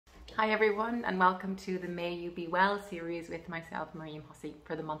Hi everyone, and welcome to the May You Be Well series with myself, Miriam Hussey,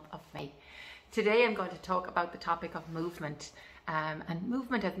 for the month of May. Today I'm going to talk about the topic of movement, and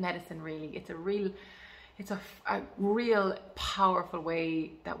movement as medicine. Really, it's a real powerful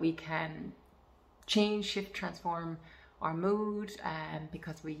way that we can change, shift, transform our mood,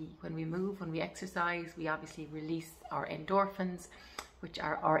 because when we move, when we exercise, we obviously release our endorphins, which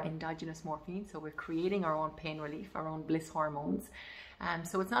are our endogenous morphine. So we're creating our own pain relief, our own bliss hormones.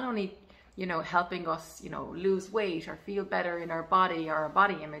 So it's not only, helping us, lose weight or feel better in our body or our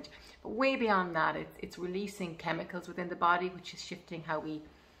body image, but way beyond that, it's releasing chemicals within the body, which is shifting how we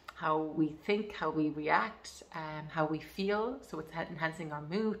think, how we react, how we feel. So it's enhancing our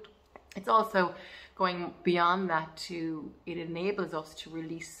mood. It's also going beyond that it enables us to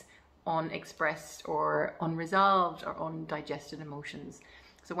release unexpressed or unresolved or undigested emotions.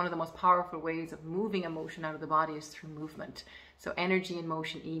 So one of the most powerful ways of moving emotion out of the body is through movement. So energy in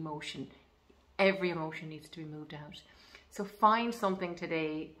motion, emotion, every emotion needs to be moved out. So find something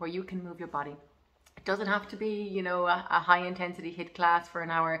today where you can move your body. It doesn't have to be, a high intensity HIIT class for an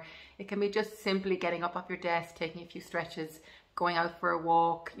hour. It can be just simply getting up off your desk, taking a few stretches, going out for a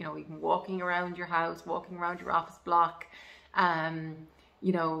walk, even walking around your house, walking around your office block,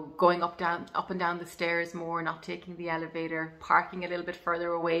 going up and down the stairs more, not taking the elevator, parking a little bit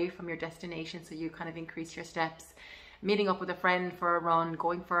further away from your destination so you kind of increase your steps, meeting up with a friend for a run,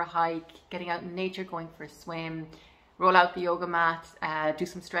 going for a hike, getting out in nature, going for a swim, roll out the yoga mat, do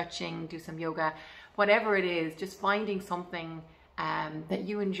some stretching, do some yoga, whatever it is, just finding something that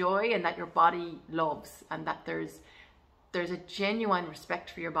you enjoy and that your body loves, and that there's a genuine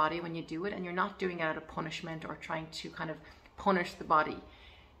respect for your body when you do it, and you're not doing it out of punishment or trying to kind of punish the body.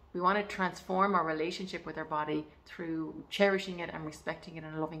 We want to transform our relationship with our body through cherishing it and respecting it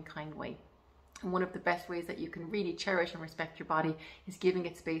in a loving, kind way. And one of the best ways that you can really cherish and respect your body is giving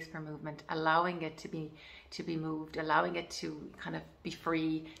it space for movement, allowing it to be moved, allowing it to kind of be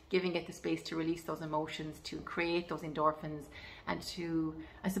free, giving it the space to release those emotions, to create those endorphins, and to,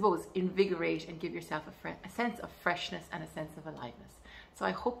 I suppose, invigorate and give yourself a sense of freshness and a sense of aliveness. So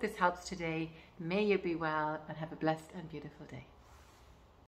I hope this helps today. May you be well and have a blessed and beautiful day.